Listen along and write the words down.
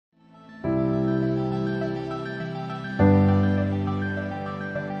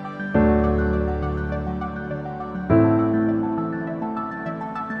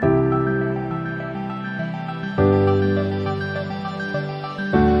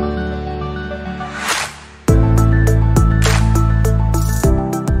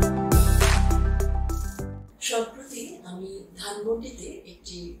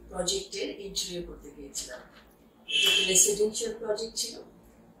করেছিলাম। এটা একটা রেসিডেন্সিয়াল প্রজেক্ট ছিল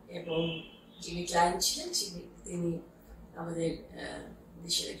এবং যিনি ক্লায়েন্ট ছিলেন তিনি আমাদের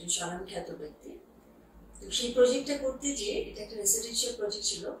দেশের একজন স্বনামখ্যাত ব্যক্তি। তো সেই প্রজেক্টটা করতে গিয়ে এটা একটা রেসিডেন্সিয়াল প্রজেক্ট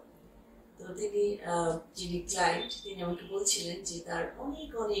ছিল। তো তিনি যিনি ক্লায়েন্ট তিনি আমাকে বলছিলেন যে তার অনেক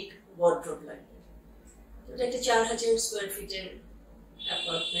অনেক ওয়ার্ড্রোব লাগবে। এটা একটা 4000 স্কোয়ার ফিটের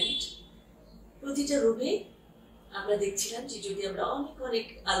অ্যাপার্টমেন্ট। প্রতিটা রুমে আমরা দেখছিলাম যে যদি আমরা অনেক অনেক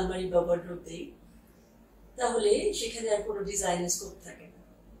আলমারি বা ওয়ার্ড্রোব দিই তাহলে সেখানে আর কোনো ডিজাইনার স্কোপ থাকে না।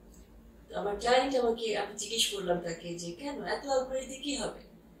 তো আমার ক্লায়েন্ট আমি জিজ্ঞেস করলাম তাকে যে কেন এত আলমারি দিয়ে কি হবে?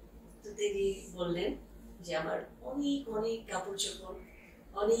 তো তিনি বললেন যে আমার অনেক অনেক কাপড় চোপড়,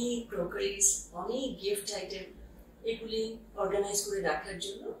 অনেক ক্রোকারিজ, অনেক গিফট আইটেম, এগুলি অর্গানাইজ করে রাখার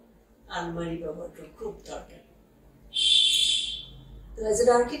জন্য আলমারি বা ওয়ার্ড্রোব খুব দরকার। তো অ্যাজ এন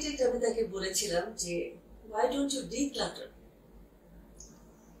আর্কিটেক্ট আমি তাকে বলেছিলাম যে why don't you declutter?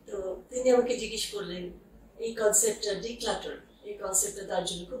 তো তিনি আমাকে জিজ্ঞেস করলেন এই কনসেপ্টটা ডিক্লাটার, এই কনসেপ্টটা তার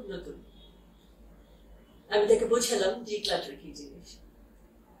জন্য খুব নতুন। আমি তাকে বোঝালাম ডিক্লাটার কি জিনিস।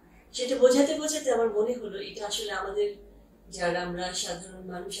 সেটা বোঝাতে বোঝাতে আমার মনে হলো এটা আসলে আমাদের যারা আমরা সাধারণ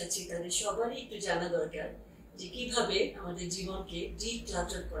মানুষ আছি তাদের সবারই একটু জানা দরকার যে কিভাবে আমাদের জীবনকে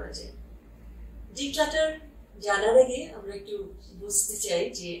ডিক্লাটার করা যায়। ডিক্লাটার জানার আগে আমরা একটু বুঝতে চাই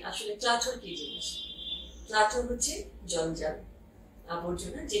যে আসলে ক্লাটার কি জিনিস। ক্লাটার হচ্ছে জঞ্জাল,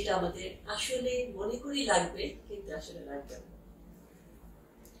 আবর্জনা, যেটা আমাদের আসলে মনে করি লাগবে কিন্তু আসলে লাগবে না।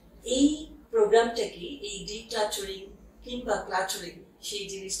 এই প্রোগ্রামটাকে, এই ডিক্লাটারিং কিংবা ক্লাটারিং, সেই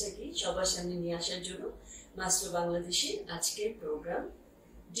জিনিসটাকে সবার সামনে নিয়ে আসার জন্য মাসলো বাংলাদেশের আজকের programme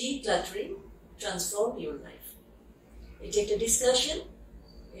decluttering transform your life. এটা একটা ডিসকাশন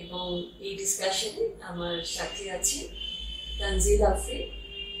এবং এই ডিসকাশনে আমার সাথে আছে তানজিলা আফরিন।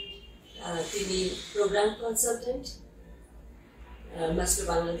 তিনি প্রোগ্রাম কনসালটেন্ট মাসলো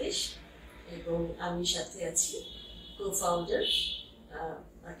বাংলাদেশ এবং আমি সাথে আছি co-founder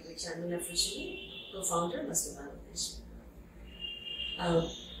architect Sharmin Afroz, co-founder Maslow Bangladesh.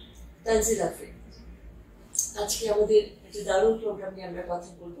 Tanzila Afrin, আজকে আমাদের একটা দারুণ প্রোগ্রাম নিয়ে আমরা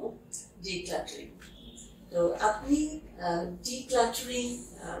কথা বলবো, ডিক্লাটারিং। তো আপনি ডিক্লাটারিং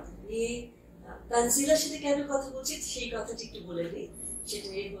নিয়ে তানজিলার সাথে কেন কথা বলছি সেই কথাটি একটু বলে নিই।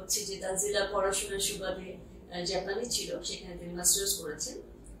 সেটাই হচ্ছে যে তানজিলা পড়াশোনার সুবাদে জাপানি ছিল, সেখানে তিনি মাস্টার্স করেছেন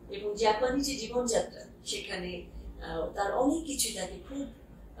এবং জাপানি যে জীবনযাত্রা সেখানে তার অনেক কিছু তাকে খুব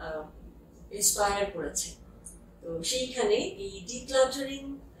ইন্সপায়ার করেছে। তো সেইখানে এই ডিক্লাটারিং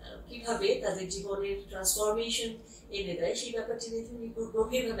কিভাবে তাদের জীবনের ট্রান্সফরমেশন এনে দেয় সেই ব্যাপারটি নিয়ে তিনি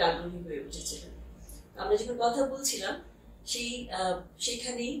গভীরভাবে আগ্রহী হয়ে উঠেছিলেন। আমরা যখন কথা বলছিলাম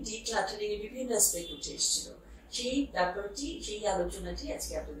সেখানেই ডিক্লাটারিং এর বিভিন্ন অ্যাসপেক্ট উঠে এসেছিল। সেই ব্যাপারটি, সেই আলোচনাটি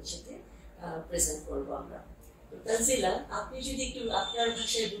আজকে আপনাদের সাথে প্রেজেন্ট করবো আমরা। তানজিলা, আপনি যদি একটু আপনার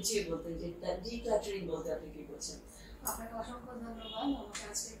ভাষায় বুঝিয়ে বলতেন যে ডিক্লাটারিং বলতে আপনি কি বলছেন? আপনাকে অসংখ্য ধন্যবাদ আমাকে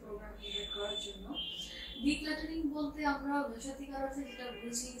আজকে প্রোগ্রাম ইনভাইট করার জন্য। ডিক্লাটারিং বলতে আমরা সত্যিকার অর্থে যেটা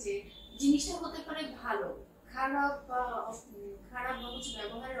বুঝি যে জিনিসটা হতে পারে ভালো, খারাপ বা হচ্ছে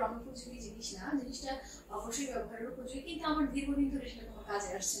ব্যবহারের অনুপযোগী জিনিস না, জিনিসটা অবশ্যই ব্যবহারের উপযোগী, কিন্তু আমার দীর্ঘদিন ধরে সেটা কোনো কাজে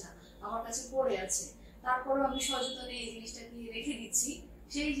আসছে না, আমার কাছে পড়ে আছে। তারপরেও আমি সচেতনে এই জিনিসটাকে রেখে দিচ্ছি।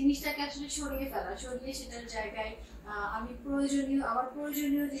 সেই জিনিসটাকে আসলে সরিয়ে সেটার জায়গায় আমি আমার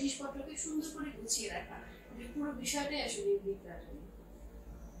প্রয়োজনীয় জিনিসপত্রকে সুন্দর করে গুছিয়ে রাখা, পুরো বিষয়টাই আসলে ডিক্লাটারিং।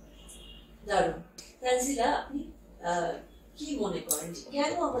 দারুণ। তানজিলা, আপনি কি মনে করেন যে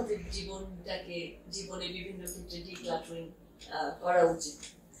কেন আমাদের জীবনে বিভিন্ন ক্ষেত্রে ডিক্লাটারিং করা উচিত?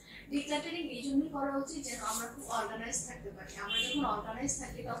 ডিক্লাটারিং এই জন্যই করা উচিত যেন আমরা খুব অর্গানাইজ থাকতে পারি। আমরা যখন অর্গানাইজ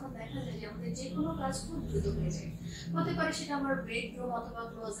থাকি তখন দেখা যায় যে আমাদের যে কোনো কাজ খুব দ্রুত হয়ে যায়। হতে পারে সেটা আমার বেডরুম অথবা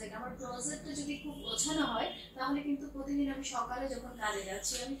ক্লোজেট। আমার ক্লোজেটটা যদি খুব গোছানো হয় তাহলে কিন্তু প্রতিদিন আমি সকালে যখন কাজে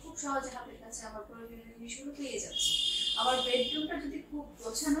যাচ্ছি আমি খুব সহজে হাতের কাছে আমার প্রয়োজনীয় জিনিসগুলো পেয়ে যাচ্ছি। আমার বেডরুমটা যদি খুব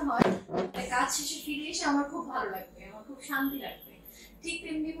গোছানো হয় কাজ শেষে ফিরে এসে আমার খুব ভালো লাগবে, আমার খুব শান্তি লাগবে। ঠিক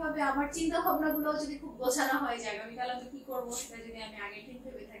তেমনি ভাবে আমার চিন্তা ভাবনা গুলো যদি খুব গোছানো হয়ে যায়, আগামীকাল আমি কি করবো সেটা যদি আমি আগের দিন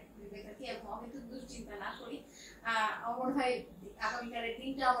ভেবে থাকি এবং অহেতু দুশ্চিন্তা না করি, আমার মনে হয় আগামীকালের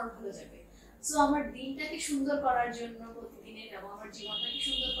দিনটা আমার ভালো যাবে। সো আমার দিনটাকে সুন্দর করার জন্য প্রতিদিনের এবং আমার জীবনটাকে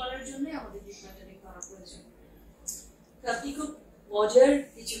সুন্দর করার জন্যই আমাদের ডিক্লাটারিং করা প্রয়োজন। আপনি খুব মজার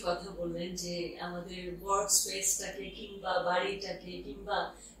কিছু কথা বললেন যে আমাদের ওয়ার্ক স্পেসটাকে কিংবা বাড়িটাকে কিংবা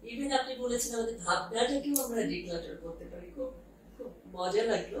ইভেন আপনি বলেছেন আমাদের ভাবনাটাকেও আমরা ডিক্লাটার করতে পারি। খুব খুব মজা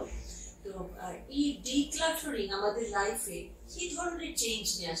লাগলো। তো এই ডিক্লাটারিং আমাদের লাইফে কি ধরনের চেঞ্জ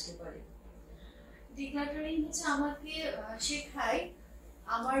নিয়ে আসতে পারে? ডিক্লাটারিং হচ্ছে আমাকে শেখায়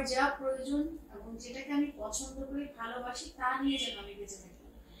আমার যা প্রয়োজন এবং যেটাকে আমি পছন্দ করি, ভালোবাসি, তা নিয়ে যেন আমি বেঁচে থাকি।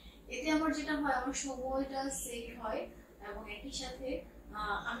 এতে আমার যেটা হয়, আমার সময়টা সেভ হয় এবং একই সাথে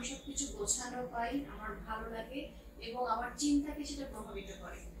আমি সবকিছু গোছানো পাই, আমার ভালো লাগে এবং আমার চিন্তাকে সেটা প্রভাবিত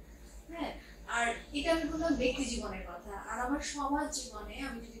করে। হ্যাঁ, আর এটা আমি বললাম ব্যক্তি জীবনের কথা। আর আমার সমাজ জীবনে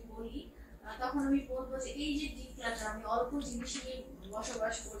আমি যদি বলি তখন আমি বলবো যে এই যে ডিক্লাটার, আমি অল্প জিনিস নিয়ে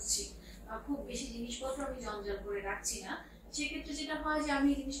বসবাস করছি, খুব বেশি জিনিসপত্র আমি জঞ্জাল করে রাখছি না, সেক্ষেত্রে যেটা হয় যে আমি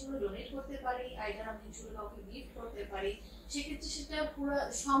এই জিনিসগুলো ডোনেট করতে পারি, আইদার আমি জিনিসগুলো কাউকে গিফট করতে পারি, সেক্ষেত্রে সেটা পুরো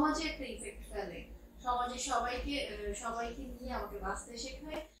সমাজে একটা ইফেক্ট ফেলে, সমাজে সবাইকে নিয়ে আমাকে বাঁচতে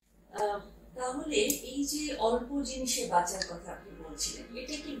শেখায়। তাহলে এই যে অল্প জিনিসে বাঁচার কথা আপনি বলছিলেন,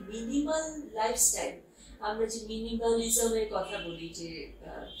 এটা কি মিনিমাল লাইফস্টাইল? আমরা যে মিনিমালিজমের কথা বলি, যে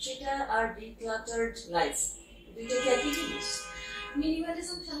সেটা আর ডিক্লাটার্ড লাইফ দুটো কি একই জিনিস?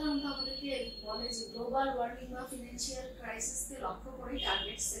 মিনিমালিজম সাধারণত আমাদেরকে বলে যে গ্লোবাল ওয়ার্মিং বা ফিনান্সিয়াল ক্রাইসিসকে লক্ষ্য করে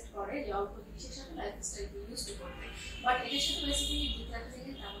টার্গেট সেট করে যে অল্প জিনিসের সাথে লাইফস্টাইলকে ইউজ করতে, বাট এটার সাথে বেসিক্যালি ডিক্লাটারিং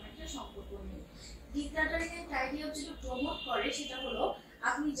এর তেমন একটা সম্পর্ক নেই। ডিক্লাটারিং এর আইডিয়া যেটা প্রমোট করে সেটা হলো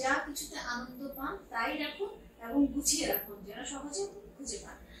আপনি যা কিছুতে আনন্দ পান তাই রাখুন এবং গুছিয়ে রাখুন যেন সহজে খুঁজে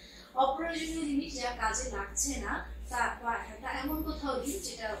পান। অপ্রয়োজনীয় জিনিস যা কাজে লাগছে না তা এমন কোথাও দিন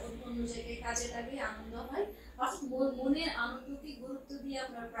যেটা অন্য জায়গায় কাজে লাগে, আনন্দ হয়। অর্থাৎ মনের আনন্দকে গুরুত্ব দিয়ে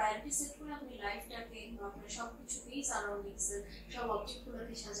আপনার প্রায়োরিটি সেট করে আপনি লাইফটাকে বা আপনার সবকিছুকেই সারাউন্ডিংস সব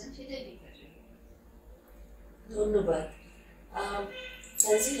অবজেক্টগুলোকে সাজান, সেটাই ডিক্লাটারিং। ধন্যবাদ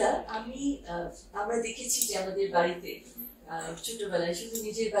তানজিলা। আমরা দেখেছি যে আমাদের বাড়িতে ছোটবেলায়, শুধু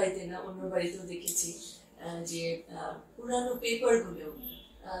নিজের বাড়িতে না অন্য বাড়িতেও দেখেছি যে পুরানো পেপার গুলো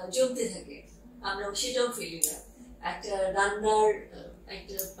জমতে থাকে, আমরা সেটাও ফেলি না। একটা রান্নার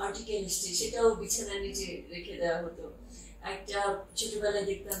একটা আর্টিকেল এসছে, সেটাও বিছানার নিচে রেখে দেওয়া হতো। একটা ছোটবেলায়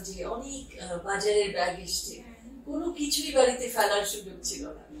দেখতাম যে অনেক বাজারের ব্যাগ এসছে, কোনো কিছুই বাড়িতে ফেলার সুযোগ ছিল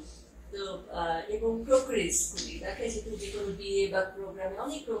না। তো এবং ক্রোকারিজ গুলি দেখা যেত যে কোনো বিয়ে বা প্রোগ্রামে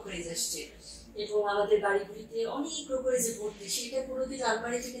অনেক ক্রোকারিজ আসছে এবং আমাদের বাড়িগুলিতে অনেক ক্রোকারিজে ভর্তি, সেটা কোনোদিন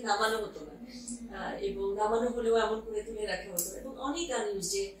আলমারি থেকে নামানো হতো না, এবং নামানো হলেও এমন করে তুলে রাখা হতো। এবং অনেক আনিউজ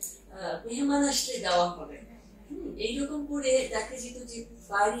যে মেহমান আসলে দেওয়া হবে, এইরকম করে দেখা যেত যে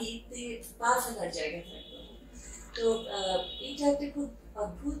বাড়িতে পা ফেলার জায়গা থাকতো। তো এটা একটা খুব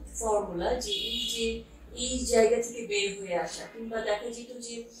অদ্ভুত ফর্মুলা যে এই জায়গা থেকে বের হয়ে আসা। কিংবা দেখা যেত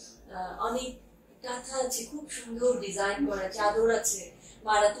যে অনেক কাঁথা আছে, খুব সুন্দর ডিজাইন করা চাদর আছে,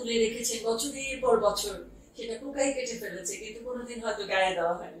 মারা তুলে রেখেছেন বছরের পর বছর, সেটা পোকাই কেটে ফেলেছে কিন্তু কোনোদিন হয়তো গায়ে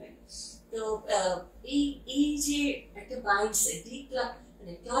দেওয়া হয় না। তো এই যে একটা মাইন্ডসেট,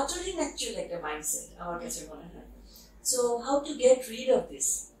 মানে ক্লাটারিং অ্যাকচুয়ালি একটা মাইন্ডসেট আমার কাছে মনে হয়। So how to get rid of this?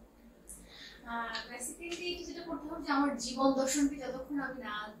 Basically যেটা করতে হবে যে আমার জীবন দর্শনকে যতক্ষণ আমি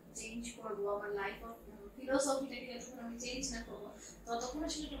না চেঞ্জ করবো, আমার লাইফ অফ ফিলোসফিটাকে যতক্ষণ আমি চেঞ্জ না করবো, ততক্ষণ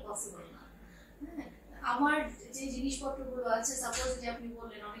আসলে এটা পসিবল না। হ্যাঁ, আমার যে জিনিসপত্রগুলো আছে, সাপোজ যে আপনি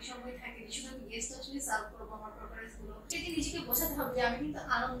বললেন অনেক সময় থাকে ভীষণ আমি গেস্ট আসলে সার্ভ করবো আমার প্রপারেন্স গুলো, সেটি নিজেকে বোঝাতে হবে যে আমি কিন্তু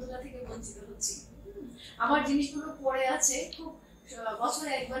আনন্দটা থেকে বঞ্চিত হচ্ছি। আমার জিনিসগুলো পড়ে আছে খুব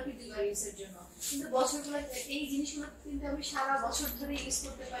বছরে একবার কি দুইবার ইউজের জন্য, কিন্তু বছরগুলো এই জিনিসগুলো কিন্তু আমি সারা বছর ধরে ইউজ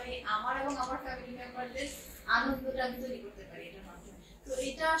করতে পারি, আমার এবং আমার ফ্যামিলি মেম্বারদের আনন্দটা আমি তৈরি করতে পারি এটার মাধ্যমে। তো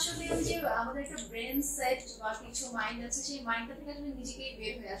এটা আসলে ওই যে আমাদের একটা ব্রেন সেট বা কিছু মাইন্ড আছে, সেই মাইন্ডটা থেকে আসলে নিজেকেই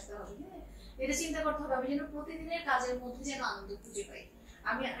বের হয়ে আসতে হবে। হ্যাঁ, এটা চিন্তা করতে হবে আমি যেন প্রতিদিনের কাজের মধ্যে যেন আনন্দ খুঁজে পাই।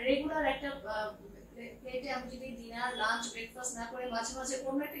 আমি রেগুলার একটা প্লেটে আমি যদি ডিনার, লাঞ্চ, ব্রেকফাস্ট না করে মাঝে মাঝে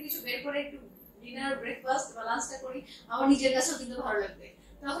অন্য একটা কিছু বের করে একটু ডিনার, ব্রেকফাস্ট বা লাঞ্চটা করি, আমার নিজের কাছেও কিন্তু ভালো লাগবে।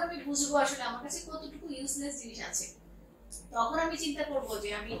 তখন আমি বুঝবো আসলে আমার কাছে কতটুকু ইউজলেস জিনিস আছে। তখন আমি চিন্তা করবো যে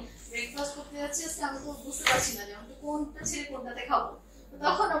আমি ব্রেকফাস্ট করতে যাচ্ছি, আমি তো বুঝতে পারছি না যে আমি কোনটা ছেড়ে কোনটাতে খাবো।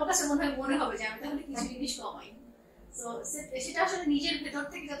 তখন আমার কাছে মনে হবে যে আমি তাহলে কিছু জিনিস কমাই। তো সেটা আসলে নিজের ভেতর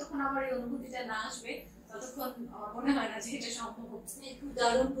থেকে যতক্ষণ আমার এই অনুভূতিটা না আসবে ততক্ষণ আমার মনে হয় না যে এটা সম্ভব। খুব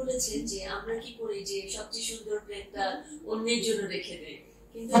দারুণ বলেছেন যে আমরা কি করি যে সবচেয়ে সুন্দর প্লেটটা অন্যের জন্য রেখে দেই,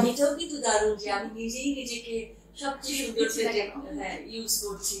 কিন্তু এটাও কিন্তু দারুণ যে আমি নিজেই নিজেকে সবচেয়ে সুন্দর প্লেটে ইউজ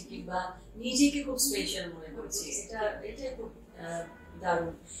করছি কিংবা নিজেকে খুব স্পেশাল মনে করছি। এটা খুব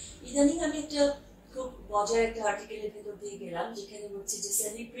দারুণ। ইদানিং আমি একটা খুব মজার একটা আর্টিকেলের ভেতর দিয়ে গেলাম যেখানে বলছে যে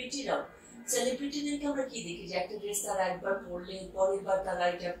সেলিব্রিটিদেরকে আমরা কি দেখি যে একটা ড্রেস তারা একবার পরলে পরের বার তারা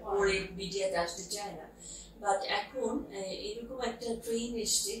এটা পরে মিডিয়াতে আসতে চায় না। বাট এখন এরকম একটা ট্রেন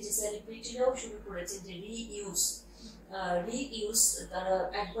এসছে যে সেলিব্রিটিরাও শুরু করেছে যে রিইউজ, তারা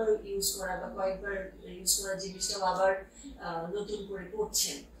একবার ইউজ করা বা কয়েকবার ইউজ করা জিনিসটাও আবার নতুন করে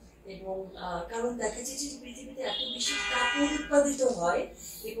করছেন। এবং কারণ দেখা যাচ্ছে যে পৃথিবীতে এত বেশি কাপড় উৎপাদিত হয়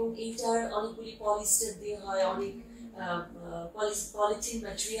এবং এইটার অনেকগুলি পলিস্টার দিয়ে হয়, অনেক পলিথিন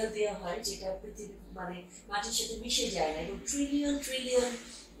ম্যাটেরিয়াল দেওয়া হয় যেটা পৃথিবী মানে মাটির সাথে মিশে যায় না, এবং ট্রিলিয়ন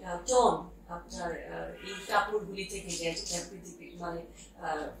টন আপনার এই কাপড়গুলি থেকে যায়, যেটা পৃথিবী মানে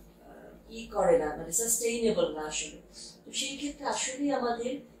করে না, মানে সাস্টেইনেবল না আসলে। তো সেই ক্ষেত্রে আসলেই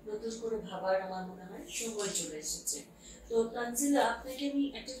আমাদের নতুন করে ভাবার আমার মনে হয় সময় চলে এসেছে। তো তানজিলা, আপনাকে আমি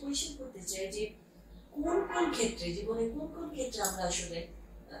একটা কোয়েশ্চেন করতে চাই যে কোন কোন ক্ষেত্রে, জীবনে কোন কোন ক্ষেত্রে আমরা আসলে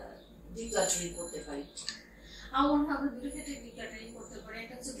ডিক্লাটারিং করতে পারি? আমার মনে হয় আমরা দুটো ক্ষেত্রে ডিক্লাটারিং করতে পারি।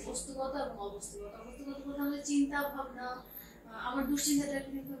 একটা হচ্ছে বস্তুগত এবং অবস্তুগত। অবস্তুগত বলতে আমাদের চিন্তা ভাবনা, আমার দুশ্চিন্তাটা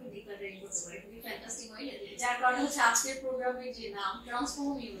কিন্তু আমি ডিক্লাটারিং করতে পারি। খুবই ফ্যান্টাস্টিক হয়, যার কারণে হচ্ছে আজকের প্রোগ্রামের যে নাম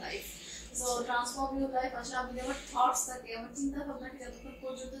transform your life. So transform your life আসলে আমি আমার থটস থাকে, আমার চিন্তা ভাবনাকে যতক্ষণ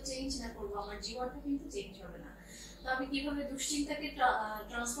পর্যন্ত চেঞ্জ না করবো আমার জীবনটা কিন্তু চেঞ্জ হবে না। তো আমি কিভাবে দুশ্চিন্তাকে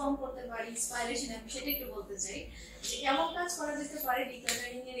ট্রান্সফর্ম করতে পারি, ইন্সপাইরেশন, আমি সেটা একটু বলতে চাই যে এমন কাজ করা যেতে পারে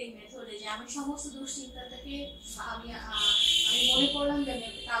ডিক্লাটারিং এর এই মেথডে যে আমি সমস্ত দুশ্চিন্তাটাকে আমি মনে করলাম যে আমি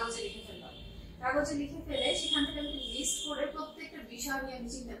একটা কাগজে লিখে ফেললাম। কাগজে লিখে ফেলে সেখান থেকে আমি লিস্ট করে প্রত্যেকটা বিষয় নিয়ে আমি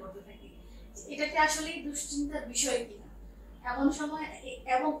চিন্তা করতে থাকি এটাকে আসলেই দুশ্চিন্তার বিষয় কিনা, এমন সময়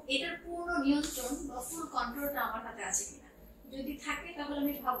এবং এটার পূর্ণ নিয়ন্ত্রণ বা ফুল কন্ট্রোলটা আমার হাতে আছে কিনা। যদি থাকে তাহলে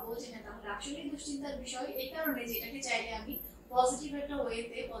আমি ভাববো যে না, তাহলে আসলেই দুশ্চিন্তার বিষয় এই কারণে যে এটাকে চাইলে আমি পজিটিভ একটা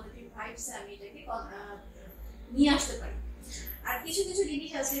ওয়েতে, পজিটিভ ভাইবস আমি এটাকে নিয়ে আসতে পারি। আর কিছু কিছু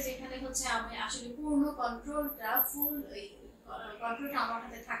জিনিস আছে যেখানে হচ্ছে আমি আসলে পূর্ণ কন্ট্রোলটা, ফুল কন্ট্রোলটা আমার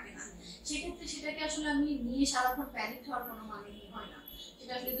হাতে থাকে না, সেক্ষেত্রে সেটাকে আসলে আমি নিয়ে সারাক্ষণ প্যানিক হওয়ার কোনো মানেই হয় না,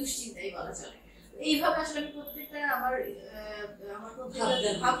 সেটা আসলে দুশ্চিন্তাই বলা চলে। এইভাবে আসলে আমি প্রত্যেকটা আমার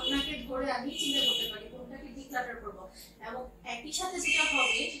ভাবনাকে ধরে আমি চিন্তা করতে পারি কোনটাকে ডিক্লাটার করবো। এবং একই সাথে যেটা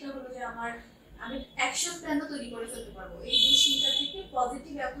হবে সেটা হলো যে আমি অ্যাকশন প্ল্যানও তৈরি করে ফেলতে পারবো। এই দুশ্চিন্তা থেকে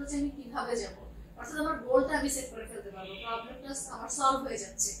পজিটিভ অ্যাপ্রোচে আমি কিভাবে যাবো, অর্থাৎ আমার গোলটা আমি সেট করে ফেলতে পারবো, প্রবলেমটা আমার সলভ হয়ে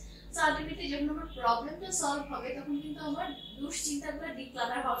যাচ্ছে। তো আলটিমেটলি যখন আমার প্রবলেমটা সলভ হবে তখন কিন্তু আমার দুশ্চিন্তাগুলো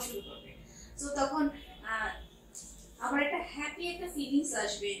ডিক্লাটার হওয়া শুরু করবে। তো তখন আমার একটা হ্যাপি একটা ফিলিংস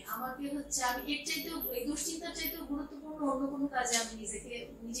আসবে, আমাকে হচ্ছে আমি এর চাইতেও, এই দুশ্চিন্তার চাইতেও গুরুত্বপূর্ণ অন্য কোনো কাজে আমি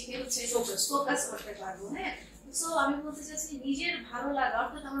নিজেকে হচ্ছে ফোকাস করতে পারবো। হ্যাঁ, সো আমি বলতে চাচ্ছি নিজের ভালো লাগা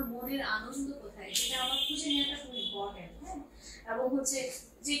অর্থাৎ আমার মনের আনন্দ কোথায় সেটা আমার খুঁজে নেওয়াটা খুব ইম্পর্টেন্ট। হ্যাঁ, এবং হচ্ছে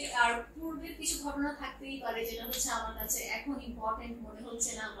যে আর পূর্বের কিছু ঘটনা থাকতেই পারে যেটা হচ্ছে আমার কাছে এখন ইম্পর্টেন্ট মনে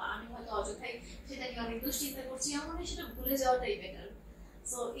হচ্ছে না, বা আমি হয়তো অযথাই সেটা নিয়ে অনেক দুশ্চিন্তা করছি, আমার সেটা ভুলে যাওয়াটাই বেটার।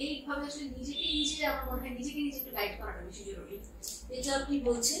 সো এইভাবে আসলে নিজে আমার মনে হয় নিজেকে নিজে একটু গাইড করাটা বেশি জরুরি। এটা আপনি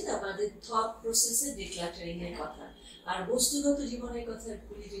বলছেন আমাদের থট প্রসেসে ডিক্লাটারিং এর কথা, আর বস্তুগত জীবনের কথা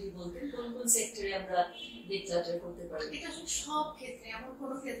যদি বলতেন কোন কোন সেক্টরে আমরা ডিক্লাটার করতে পারি? এটা আসলে সব ক্ষেত্রে, এমন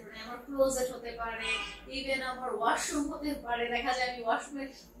কোনো ক্ষেত্র নেই। আমার ক্লোজেট হতে পারে, ইভেন আমার ওয়াশরুম হতে পারে। দেখা যায় আমি ওয়াশরুমে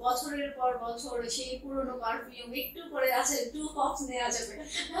বছরের পর বছর সেই পুরনো পারফিউম একটু করে আছে, 2 পপস নেওয়া যাবে।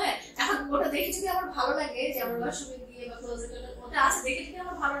 হ্যাঁ, এখন ওটা দেখে যদি আমার ভালো লাগে যে আমার ওয়াশরুমে গিয়ে বা ক্লোজেটে ওটা আছে দেখে যদি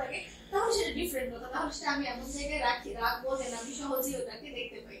আমার ভালো লাগে তাহলে সেটা ডিফারেন্ট কথা, তাহলে সেটা আমি এমন জায়গায় রাখবো যেন আমি সহজেই ওটাকে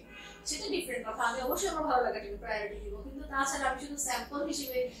দেখতে পাই, সেটা ডিফারেন্ট কথা। আমি অবশ্যই আমার ভালো লাগাটাকে প্রায়োরিটি দিব, কিন্তু তাছাড়া আমি শুধু স্যাম্পল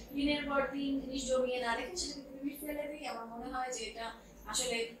হিসেবে দিনের পর দিন জিনিস জমিয়ে না রেখে সেটাকে তুমি ফেলে দিই, আমার মনে হয় যে এটা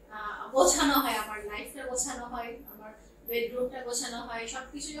আসলে গোছানো হয়, আমার লাইফটা গোছানো হয়, আমার বেডরুমটা গোছানো হয়,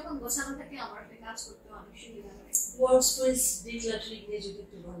 সবকিছু যখন গোছানো থাকে আমার কাজ করতে অনেক সুবিধা হয়। ওয়ার্ক স্পেস ডিক্লাটারিং নিয়ে যদি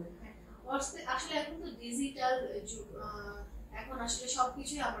একটু বলেন। আসলে এখন তো ডিজিটাল যুগ, এখন আসলে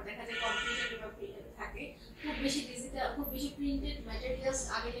সবকিছুই আমার দেখা যায় কম্পিউটারে বা প্রিন্টারে থাকে, খুব বেশি ডিজিটাল, খুব বেশি প্রিন্টেড ম্যাটেরিয়ালস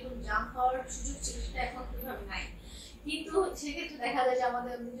আগে যেরকম জাম্প হওয়ার সুযোগ ছিল সেটা এখন ওইভাবে নাই। কিন্তু সেক্ষেত্রে দেখা যায় যে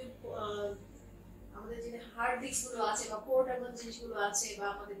আমাদের যে হার্ড ডিস্ক গুলো আছে বা পোর্টেবল জিনিসগুলো আছে বা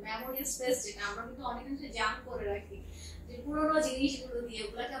আমাদের মেমোরি স্পেস যেটা আমরা কিন্তু অনেকাংশে জাম্প করে রাখি, যে পুরোনো জিনিসগুলো দিয়ে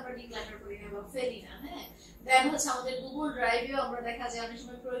ওগুলাকে আমরা ডিক্লাটার করি না বা ফেলি না। হ্যাঁ, দেন হচ্ছে আমাদের গুগল ড্রাইভেও আমরা দেখা যায় অনেক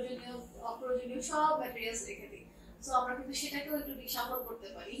সময় প্রয়োজনীয় অপ্রয়োজনীয় সব ম্যাটেরিয়ালস রেখে দিই, সো আমরা কিন্তু সেটাকেও একটু রিসাফল করতে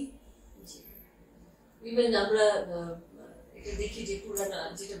পারি। ইভেন আমরা এটা দেখি যে পুরানো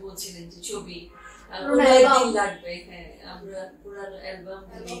যেটা বলছিলেন যে ছবি লাগবে, হ্যাঁ আমরা পুরানো অ্যালবাম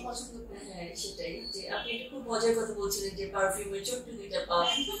পছন্দ করি। হ্যাঁ সেটাই, যে আপনি এটা খুব মজার কথা বলছিলেন যে পারফিউমের ছোট্ট 2টা পাপ।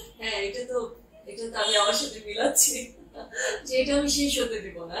 হ্যাঁ, এটা তো আমি আমার সাথে মিলাচ্ছি যে এটা আমি শেষ হতে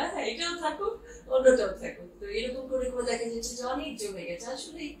দিব না, হ্যাঁ এটাও থাকুক অন্যটাও থাকুক। তো এরকম করে দেখা যাচ্ছে যে অনেক জমে গেছে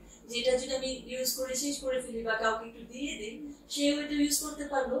আসলে, যেটা যদি আমি ইউজ করে শেষ করে ফেলি বা কাউকে একটু দিয়ে দিই, সে ওইটা ইউজ করতে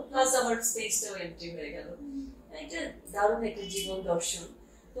পারলো, প্লাস আমার স্পেসটাও এমটি হয়ে গেল। এটা দারুণ একটা জীবন দর্শন।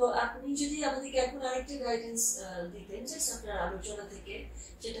 তো আপনি যদি আমাদেরকে এখন আরেকটা গাইডেন্স দিতেন জাস্ট আপনার আলোচনা থেকে,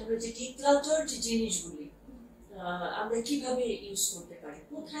 সেটা হলো যে ডিক্লাটার যে জিনিসগুলি আমরা কিভাবে ইউজ করতে পারি,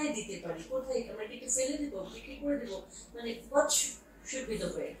 কোথায় দিতে পারি, কোথায় আমরা কি ফেলে দেবো, বিক্রি করে দেবো, মানে what should be the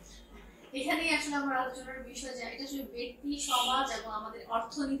way? এখানেই আসলে আমার আলোচনার বিষয় যে এটা আসলে ব্যক্তি, সমাজ এবং আমাদের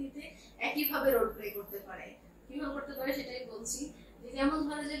অর্থনীতিতে একইভাবে রোল প্লে করতে পারে। কিভাবে করতে পারে সেটাই বলছি। যে যেমন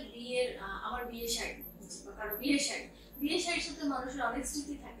ধরো যে আমার বিয়ের শাড়ি বা কারো বিয়ের শাড়ির সাথে মানুষের অনেক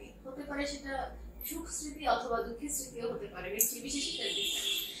স্মৃতি থাকে, হতে পারে সেটা সুখ স্মৃতি অথবা দুঃখের স্মৃতিও হতে পারে, ব্যক্তি বিশেষে।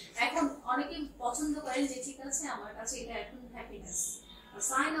 এখন অনেকে পছন্দ করেন যে ঠিক আছে আমার কাছে এটা এখন হ্যাপিনেস,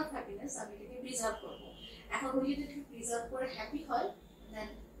 সাইন অফ হ্যাপিনেস, আমি এটাকে প্রিজার্ভ করবো। এখন উনি যদি এটাকে প্রিজার্ভ করে হ্যাপি হয় then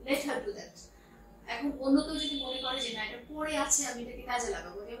let her do that. এখন অন্য কেউ যদি মনে করে যে না এটা পড়ে আছে আমি এটাকে কাজে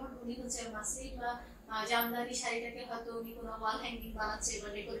লাগাবো, যেমন উনি হচ্ছে মাসলি বা জামদানি শাড়িটাকে হয়তো উনি কোনো ওয়াল হ্যাঙ্গিং বানাচ্ছে বা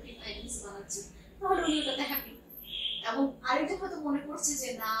ডেকোরেটিভ আইটেমস বানাচ্ছে, তাহলে উনি ওটাতে হ্যাপি। এবং আরেকটা হয়তো মনে করছে যে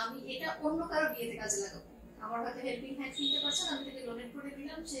না আমি এটা অন্য কারো বিয়েতে কাজে লাগাবো, আমার হয়তো হেল্পিং হ্যান্ড কিনতে পারছেন, আমি তাকে ডোনেট করে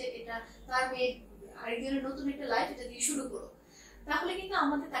দিলাম, সে এটা তার মেয়ে আরেকজনের নতুন একটা লাইফ এটা দিয়ে শুরু করো, তাহলে কিন্তু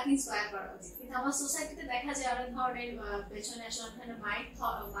আমাদের তাকে ইন্সপায়ার করা উচিত। কিন্তু আমার সোসাইটিতে দেখা যায় অনেক ধরনের পেছনে আসলে অনেক ধরনের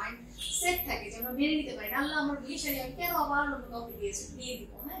মাইন্ড সেট থাকে যে আমরা মেনে নিতে পারি না, আল্লাহ আমার বিয়ে শাড়ি আমি কেন আবার অন্য কাউকে দিয়ে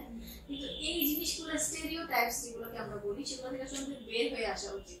দিব। হ্যাঁ, কিন্তু এই জিনিসগুলো স্টেরিওটাইপস যেগুলোকে আমরা বলি সেগুলো থেকে আসলে আমাদের বের হয়ে আসা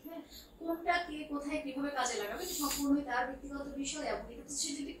উচিত। হ্যাঁ, কোনটা কে কোথায় কিভাবে কাজে লাগাবে সম্পূর্ণই তার ব্যক্তিগত বিষয়, এবং এটাতে সে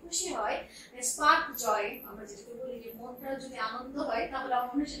যদি খুশি হয়, স্পার্ক জয় আমরা যেটাকে বলি, যে মনটা যদি আনন্দ হয় তাহলে আমার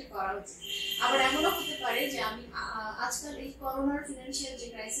মনে হয় সেটা করা উচিত। আবার এমনও হতে পারে যে আমি আজকাল এই করোনার ফিনান্সিয়াল যে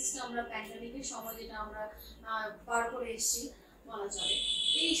ক্রাইসিসটা আমরা প্যান্ডামিকের সময় যেটা আমরা পার করে এসেছি বলা চলে,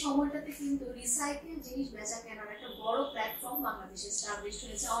 এই সময়টাতে কিন্তু রিসাইকেল জিনিস বেচা কেনার একটা বড় প্ল্যাটফর্ম বাংলাদেশে এস্টাবলিশ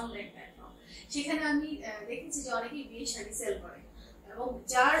হয়েছে, অনলাইন প্ল্যাটফর্ম। সেখানে আমি দেখেছি যে অনেকেই বিয়ে শাড়ি সেল করে, এবং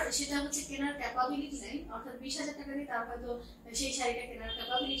যার সেটা হচ্ছে কেনার ক্যাপাবিলিটি নাই, অর্থাৎ 20,000 টাকা দিয়ে তার হয়তো সেই শাড়িটা কেনার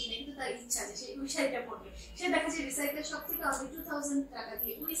ক্যাপাবিলিটি নেই, কিন্তু তার ইচ্ছা যে সে ওই শাড়িটা পরবে, সে দেখা যায় রিসাইকেল শপ থেকে আমি 2000 টাকা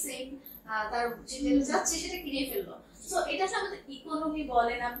দিয়ে ওই সেম তার যেটা যাচ্ছে সেটা কিনে ফেললো। তো এটা আমাদের ইকোনমি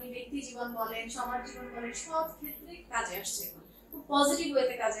বলেন, আপনি ব্যক্তি জীবন বলেন, সমাজ জীবন বলেন, সব ক্ষেত্রে কাজে আসছে, খুব পজিটিভ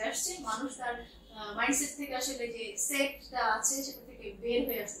ওয়েতে কাজে আসছে। মানুষ তার মাইন্ডসেট থেকে আসলে যে সেটটা আছে সেটা থেকে বের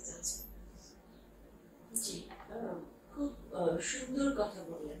হয়ে আসতে চাচ্ছে। জি, খুব সুন্দর কথা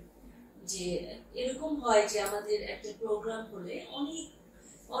বললেন যে এরকম হয় যে আমাদের একটা প্রোগ্রাম হলে অনেক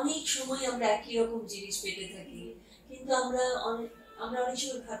অনেক সময় আমরা একই রকম জিনিস পেতে থাকি, কিন্তু আমরা অনেক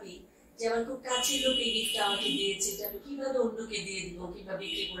সময় ভাবি যে আমার খুব কাছের লোক এই গিফটটা আমাকে দিয়েছে, এটা আমি কিভাবে অন্যকে দিয়ে দিব কিংবা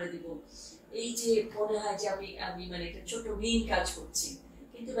বিক্রি করে দিব, এই যে মনে হয় যে আমি আমি মানে একটা ছোট মেইন কাজ করছি,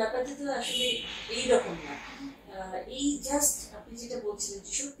 কিন্তু ব্যাপারটা তো আসলে এইরকম না। এই জাস্ট আপনি যেটা বলছিলেন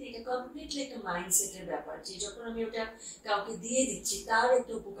যে সত্যি এটা কমপ্লিটলি একটা মাইন্ডসেটের ব্যাপার, যে যখন আমি ওটা কাউকে দিয়ে দিচ্ছি তার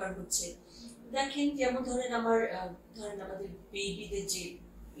একটা উপকার হচ্ছে। দেখেন যেমন ধরেন আমাদের বেবিদের যে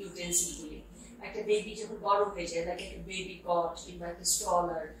ইউটেন্সিলগুলি, একটা বেবি যখন বড় হয়ে যায়, লাইক একটা বেবি কট কিংবা একটা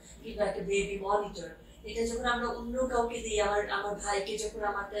স্ট্রলার কিংবা একটা বেবি মনিটর, এটা যখন আমরা অন্য কাউকে দিই, আমার ভাইকে যখন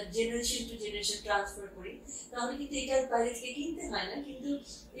আমার জেনারেশন টু জেনারেশন ট্রান্সফার করি, তাহলে কিন্তু এটার বাইরে থেকে কিনতে হয় না, কিন্তু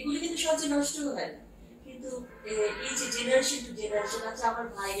এগুলি কিন্তু সহজে নষ্ট হয় না। কিন্তু এই যে জেনারেশন টু জেনারেশন, আচ্ছা আমার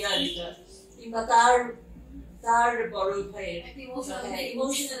ভাই আর এটা কিংবা তার বড় ভাইয়ের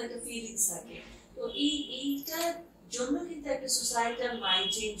ইমোশনাল একটা ফিলিংস থাকে, তো এইটার জন্য কিন্তু একটা সোসাইটাল মাইন্ড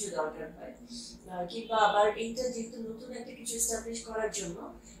চেঞ্জও দরকার হয়। কিংবা আবার এইটা যেহেতু নতুন একটা কিছু এস্টাবলিশ করার জন্য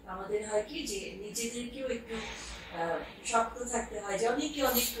আমাদের হয় কি যে নিজেদেরকেও একটু শক্ত থাকতে হয়, যে অনেকে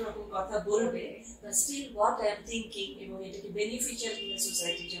অনেক রকম কথা বলবে, still what I am thinking এবং এটাকে বেনিফিশিয়াল ইন দ্য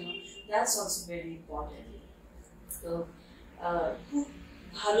সোসাইটির জন্য, দ্যাটস অলসো ভেরি ইম্পর্টেন্ট। তো খুব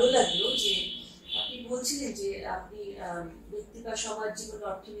ভালো লাগলো যে আপনি বলছিলেন যে আপনি ব্যক্তি বা সমাজ জীবন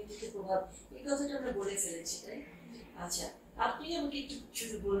অর্থনীতিতে প্রভাব, এই কথাটা আমরা বলে ফেলেছি, তাই? আচ্ছা, আপনি আমাকে একটু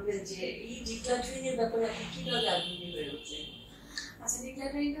শুধু বলবেন যে এই ডিক্লাটারিং এর ব্যাপারে আপনি কিভাবে আগ্রহী হয়ে উঠলেন? আচ্ছা,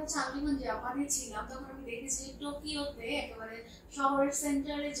 ডিক্লাটারিংটা হচ্ছে আমি যখন জাপানে ছিলাম তখন আমি দেখেছি টোকিওতে একেবারে শহরের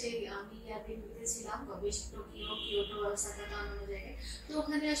সেন্টারে, যে আমি এয়ারবিএনবিতে ছিলাম, বেশি টোকিও, কিয়োটো, ওসাকা, অন্যান্য জায়গায়। তো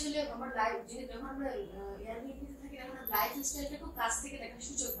ওখানে আসলে আমার লাইফ, যেহেতু যখন আমরা এয়ারবিএনবিতে থাকি তখন লাইফ স্টাইলটা খুব কাছ থেকে দেখার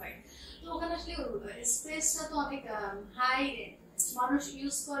সুযোগ হয়। তো ওখানে আসলে স্পেসটা তো অনেক হাই রেট, মানুষ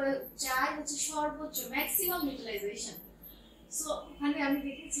ইউজ করে চায় হচ্ছে সর্বোচ্চ ম্যাক্সিমাম ইউটিলাইজেশন। সো ওখানে আমি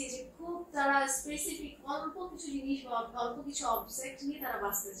দেখেছি যে খুব তারা স্পেসিফিক অল্প কিছু জিনিস বা অল্প কিছু অবজেক্ট নিয়ে তারা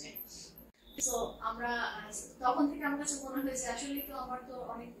বাঁচতে চায়। সো আমরা তখন থেকে আমার কাছে মনে হয়েছে আসলে তো আমার তো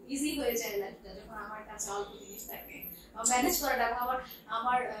অনেক ইজি হয়ে যায় লাইফটা যখন আমার কাছে অল্প জিনিস থাকে ম্যানেজ করাটা।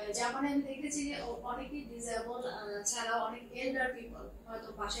 আমার জাপানে আমি দেখেছি যে অনেকেই ডিসেবল ছাড়াও অনেক এল্ডার পিপল, হয়তো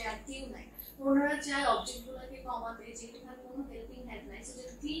বাসায় আর কেউ নাই, ওনারা চায় অবজেক্ট গুলোকে কমাতে, যেহেতু কোনো হেল্পিং হ্যান্ড নাই, সো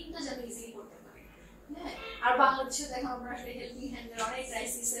যেটা ক্লিনটা যেন ইজিলি করতে পারে। হ্যাঁ, আর বাংলাদেশে দেখো আমরা আসলে হেল্পিং হ্যান্ডের অনেক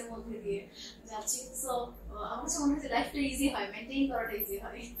ক্রাইসিসের মধ্যে দিয়ে যাচ্ছি। সো আমার কাছে মনে হচ্ছে লাইফটা ইজি হয়, মেইনটেইন করাটা ইজি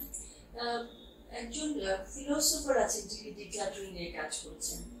হয়। একজন ফিলোসোফার আছেন যিনি ডিক্লাটারিং নিয়ে কাজ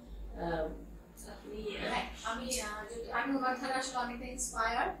করছেন, আপনি? আমি ওনার ধারা আসলে অনেকটা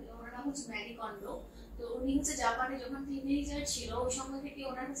ইন্সপায়ার। ওনার নাম হচ্ছে ম্যারি কন্ডো। তো উনি হচ্ছে জাপানে যখন টিনেজার ছিল ওই সময় থেকে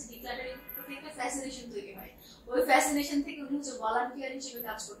ওনার কাছে ডিক্লাটারিং প্রতি একটা ফ্যাসিনেশন তৈরি হয়। ওই ফ্যাসিনেশন থেকে উনি হচ্ছে ভলান্টিয়ার হিসেবে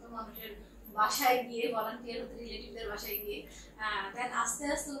কাজ করতেন, মানুষের বাসায় গিয়ে ভলান্টিয়ার হতে, রিলেটিভদের বাসায় গিয়ে দেন আস্তে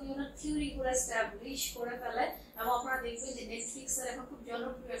আস্তে উনি ওনার থিওরিগুলো এস্টাবলিশ করে ফেলে। এবং আপনারা দেখবেন যে নেটফ্লিক্সের এখন খুব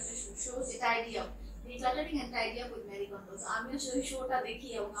জনপ্রিয় একটা শো যেটা idea decluttering and idea with Mary Kondo. আমিও সেই শোটা দেখি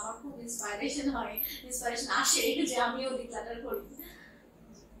এবং আমার খুব ইন্সপিরেশন আসে যে আমিও ডিক্লাটার করি।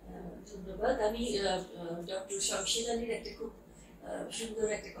 ধন্যবাদ। আমি ডক্টর শমশের আলীর একটা খুব সুন্দর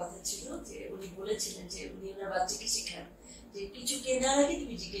একটা কথা ছিল যে উনি বলেছিলেন যে উনি ওনার বাচ্চাকে শেখান যে কিছু কেনার আগে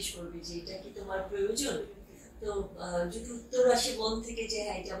তুমি জিজ্ঞেস করবে যে এটা কি তোমার প্রয়োজন। তো যদি উত্তর আসে মন থেকে যে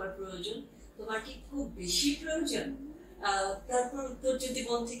হ্যাঁ এটা আমার প্রয়োজন, তোমার কি খুব বেশি প্রয়োজন, তারপর উত্তর যদি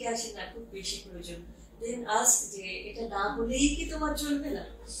মন থেকে আসে না খুব বেশি প্রয়োজন, দেন আস্ক যে এটা না হলেই কি তোমার চলবে না।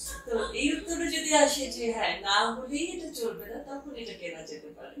 তো এই উত্তরে যদি আসে যে হ্যাঁ না হলেই এটা চলবে না, তখন এটা কেনা যেতে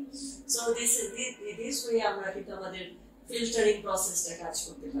পারে। সো দিস ওয়ে আমরা কিন্তু আমাদের ফিল্টারিং প্রসেসটা কাজ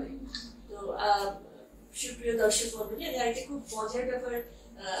করতে পারি। তো সুপ্রিয় দর্শক মণ্ডলী, আমি আরেকটা খুব মজার ব্যাপার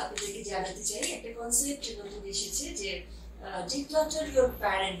আপনাদেরকে জানাতে চাই। একটা কনসেপ্ট নতুন এসেছে যে ডিক্লাটার ইওর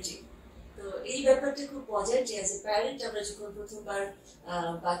প্যারেন্টিং। তো এই ব্যাপারটা খুব মজার যে অ্যাজ এ প্যারেন্ট আমরা যখন প্রথমবার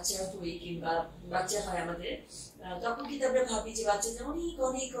বাচ্চা হই কিংবা বাচ্চা হয় আমাদের, তখন কিন্তু আমরা ভাবি যে বাচ্চাদের অনেক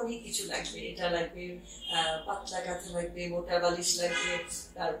অনেক অনেক কিছু লাগবে, এটা লাগবে, পাতলা কাঁথা লাগবে, মোটা বালিশ লাগবে,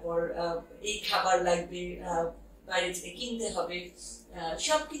 তারপর এই খাবার লাগবে, বাইরে থেকে কিনতে হবে,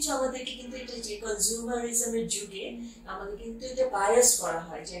 সবকিছু আমাদেরকে কিন্তু এটা যে কনজিউমারিজমের যুগে আমাদের কিন্তু এটা বায়াস করা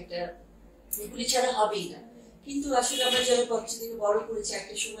হয় যে একটা এগুলি ছাড়া হবেই না। কিন্তু আসলে আমরা যারা বাচ্চা থেকে বড় করেছি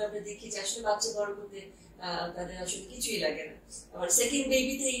একটা সময় আমরা দেখি যে আসলে বাচ্চা বড় করতে তাদের আসলে কিছুই লাগে না। আবার সেকেন্ড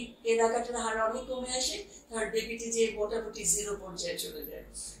বেবিতে এই কেনাকাটার হার অনেক কমে আসে, থার্ড বেবিতে যে মোটামুটি জিরো পর্যায়ে চলে যায়।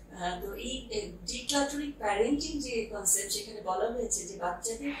 তো এই ডিক্লাটারিং প্যারেন্টিং যে কনসেপ্ট, সেখানে বলা হয়েছে যে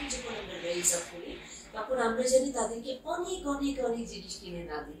বাচ্চাদেরকে যখন আমরা রেইজ আপ করি তখন আমরা জানি তাদেরকে অনেক অনেক অনেক জিনিস কিনে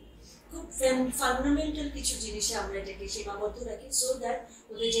না দিই, খুব ফান্ডামেন্টাল কিছু জিনিসে আমরা এটাকে সীমাবদ্ধ রাখি, সো দ্যাট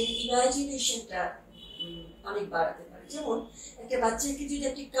ওদের যে ইমাজিনেশনটা অনেক বাড়াতে পারে। যেমন একটা বাচ্চাকে যদি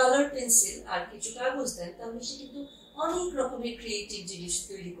একটি কালার পেন্সিল আর কিছু কাগজ দেন, তাহলে সে কিন্তু অনেক রকমের ক্রিয়েটিভ জিনিস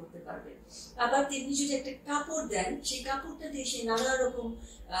তৈরি করতে পারবে। আবার তেমনি যদি একটা কাপড় দেন, সেই কাপড়টা দিয়ে সে নানা রকম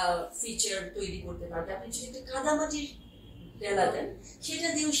ফিচার তৈরি করতে পারবে। আপনি যদি একটা কাদামাটির ডেলা দেন, সেটা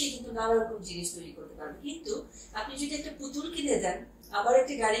দিয়েও সে কিন্তু নানা রকম জিনিস তৈরি করতে পারবে। কিন্তু আপনি যদি একটা পুতুল কিনে দেন, আবার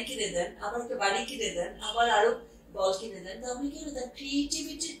একটা গাড়ি কিনে দেন, আবার একটা বাড়ি কিনে দেন, আবার আরো বল কিনে দেন, তাহলে কি তার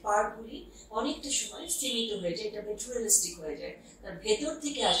ক্রিয়েটিভিটির পার্টগুলি অনেকটা সময় সীমিত হয়ে যায়, এটা ম্যাটেরিয়ালিস্টিক হয়ে যায়, তার ভেতর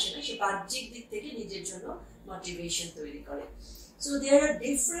থেকে আসে না, সে বাহ্যিক দিক থেকে নিজের জন্য মোটিভেশন তৈরি করে। So there R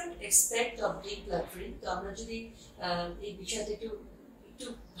different aspect of decluttering. তো আমরা যদি এই বিষয়টা একটু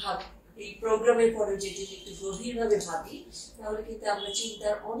এই প্রোগ্রামের পরে যদি একটু গভীরভাবে ভাবি, তাহলে কিন্তু আমরা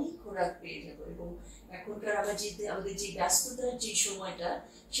চিন্তার অনেক খোরাক পেয়ে যাবো। এবং এখনকার আমাদের যে ব্যস্ততার যে সময়টা,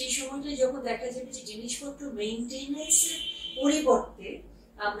 সেই সময়টা যখন দেখা যাবে যে জিনিসপত্র মেইনটেনেন্সের পরিবর্তে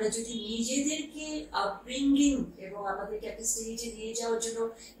আমরা যদি নিজেদেরকে আপব্রিঙ্গিং এবং আমাদেরকে একটা স্টেজে নিয়ে যাওয়ার জন্য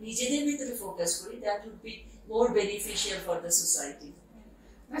নিজেদের ভিতরে ফোকাস করি, that would be more beneficial for the society.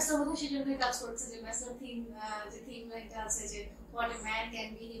 Maslow বোধহয় সেজন্যই কাজ করছে, যে ম্যাসলোর থিম লাইনটা আছে যে what a man can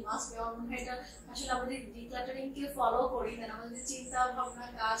be he must be, আমার মনে হয় এটা আসলে আমাদের ডিক্লাটারিং কে ফলো করি, দেন আমাদের চিন্তা ভাবনা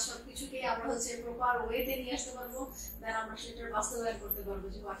কাজ সবকিছুকে আমরা হচ্ছে প্রপার ওয়েতে নিয়ে আসতে পারবো, দেন আমরা সেটার বাস্তবায়ন করতে পারবো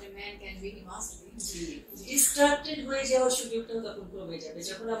যে what a man can be he must be। Distracted হয়ে যাওয়ার সুযোগটাও তখন কমে যাবে।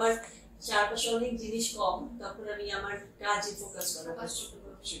 যখন আমার চারপাশে অনেক জিনিস কম, তখন আমি আমার কাজে ফোকাস করার চেষ্টা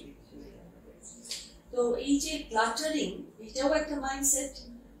করব। তো এই যে ক্লাটারিং, এটাও একটা মাইন্ডসেট,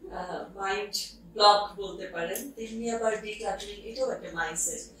 মাইন্ড ব্লক বলতে পারেন, তেমনি আবার ডিক্লাটারিং এটাও একটা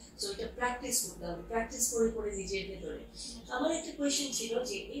মাইন্ডসেট। সো এটা প্র্যাকটিস করতে হবে, প্র্যাকটিস করে করে নিজের ভেতরে। আমার একটা কোয়েশ্চেন ছিল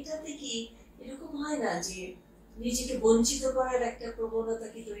যে এটাতে কি এরকম হয় না যে নিজেকে বঞ্চিত করার একটা প্রবণতা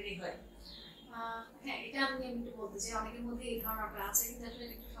কি তৈরি হয়? হ্যাঁ, এটা আমি একটু বলতে চাই, অনেকের মধ্যে এই ধারণাটা আছে, কিন্তু আসলে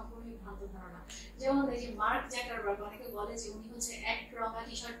এটা সম্পূর্ণই ভ্রান্ত ধারণা। যেমন এই যে মার্ক জাকারবার্গ, অনেকে বলে যে উনি হচ্ছে এক রঙা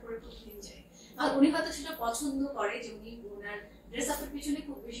টি শার্ট পরে প্রতিদিন যায়, আর উনি হয়তো সেটা পছন্দ করে যে উনি ওনার ড্রেস আপের পিছনে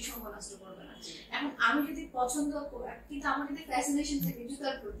খুব বেশি সময় নষ্ট করবে না। এখন আমি যদি পছন্দ, কিন্তু আমার যদি ফ্যাসিনেশন থাকে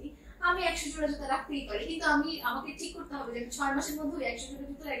জুতার প্রতি, আমি 100 জোড়া জুতা রাখতেই পারি, কিন্তু আমাকে ঠিক করতে হবে যে আমি 6 মাসের মধ্যে 100 জোড়া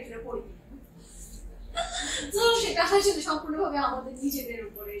জুতা 1 জোড়া পরি। তো সেটা আসলে সম্পূর্ণভাবে আমাদের নিজেদের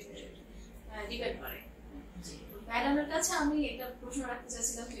উপরে ডিপেন্ড করে। ম্যাডামের কাছে আমি একটা প্রশ্ন রাখতে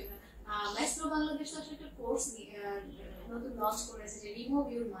চাচ্ছিলাম যে ম্যাসলো বাংলাদেশ আসলে একটা কোর্স নতুন লঞ্চ করেছে যে রিমুভ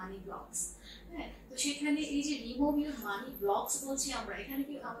ইউর মানি ব্লকস। হ্যাঁ, তো সেখানে এই যে রিমুভ ইউর মানি ব্লকস বলছি আমরা, এখানে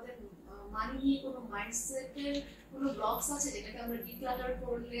কি আমাদের মানি নিয়ে কোনো মাইন্ডসেটের কোনো ব্লকস আছে যেটাকে আমরা ডিক্লাটার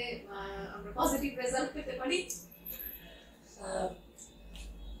করলে আমরা পজিটিভ রেজাল্ট পেতে পারি?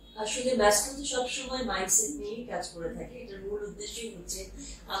 আসলে ম্যাসলো তো সবসময় মাইন্ডসেট নিয়েই কাজ করে থাকে। এটার মূল উদ্দেশ্যই হচ্ছে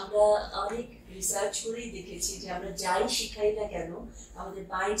আমরা অনেক রিসার্চ করেই দেখেছি যে আমরা যাই শিখাই না কেন আমাদের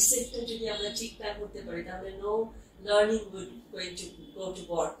মাইন্ডসেটটা যদি আমরা ঠিক না করতে পারি তাহলে no learning will going to go to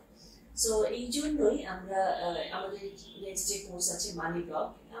work. So এই জন্যই আমরা আমাদের নেক্সট যে কোর্স আছে মানি ব্লক,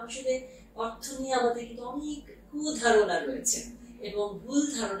 আসলে অর্থ নিয়ে আমাদের কিন্তু অনেক কুধারণা রয়েছে এবং ভুল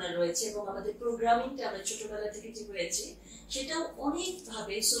ধারণা রয়েছে এবং আমাদের প্রোগ্রামিংটা আমরা ছোটবেলা থেকে যে হয়েছে সেটাও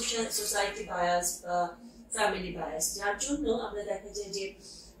অনেকভাবে সোসাইটি বায়াস বা ফ্যামিলি বায়াস, যার জন্য আমরা দেখা যায় যে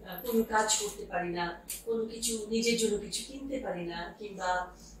কোনো কাজ করতে পারি না, কোনো কিছু নিজের জন্য কিছু কিনতে পারি না, কিংবা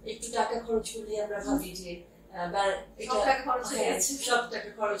একটু টাকা খরচ করলে আমরা ভাবি যে সব টাকা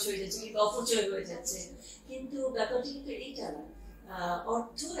খরচ হয়ে যাচ্ছে কিংবা অপচয় হয়ে যাচ্ছে। কিন্তু ব্যাপারটা কিন্তু এইটা না।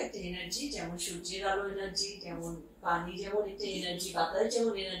 অর্থ একটা এনার্জি, যেমন সূর্যের আলো এনার্জি, যেমন পানি যেমন একটা এনার্জি, বাতাস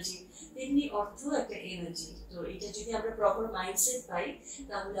যেমন এনার্জি, তেমনি অর্থ একটা এনার্জি। তো এটা যদি আমরা প্রপার মাইন্ডসেট পাই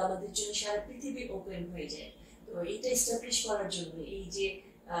তাহলে আমাদের জন্য সারা পৃথিবী ওপেন হয়ে যায়। তো এইটা এস্টাবলিশ করার জন্য এই যে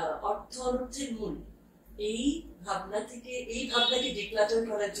অর্থ অনর্থের মূল, এই ভাবনাকে ডিক্লাটার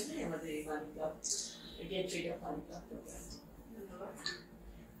করার জন্য আমাদের এই মানি club, get rid of money club programme.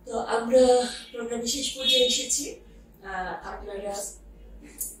 তো আমরা প্রোগ্রামে শেষ পর্যায়ে এসেছি।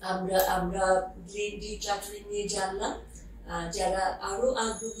 আমরা গ্রিন ডিক্লাটারিং নিয়ে জানলাম। যারা আরো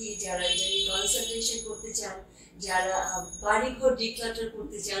আগ্রহী, যারা এটা নিয়ে কনসালটেশন করতে চান, যারা বাড়িঘর ডিক্লাটার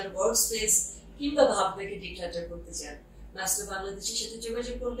করতে চান, ওয়ার্ক স্পেস কিংবা ভাবনাকে ডিক্লাটার করতে চান, মাসলো বাংলাদেশের সাথে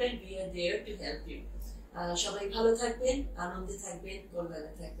যোগাযোগ করবেন। We are there to help you. সবাই ভালো থাকবেন, আনন্দে থাকবেন,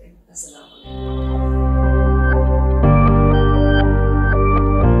 কল্যাণে থাকবেন। আসসালামু আলাইকুম।